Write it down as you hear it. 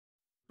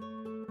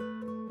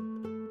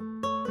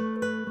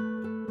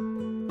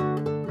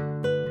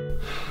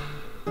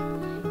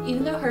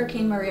Even though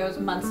Hurricane Maria was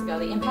months ago,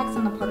 the impacts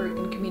on the Puerto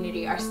Rican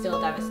community are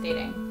still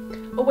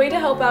devastating. A way to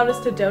help out is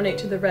to donate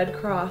to the Red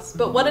Cross,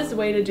 but what is the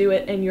way to do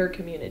it in your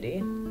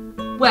community?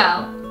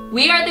 Well,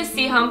 we are the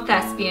Sehome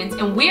Thespians,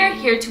 and we are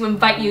here to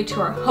invite you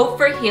to our Hope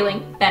for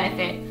Healing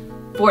benefit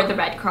for the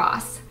Red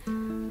Cross.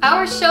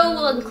 Our show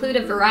will include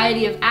a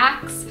variety of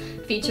acts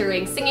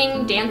featuring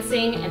singing,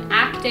 dancing, and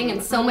acting,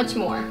 and so much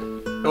more.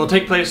 It will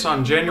take place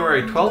on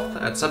January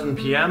 12th at 7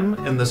 p.m.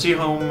 in the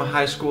Sehome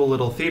High School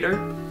Little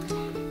Theater.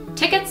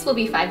 Tickets will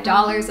be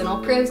 $5 and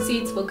all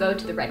proceeds will go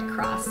to the Red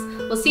Cross.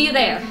 We'll see you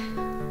there.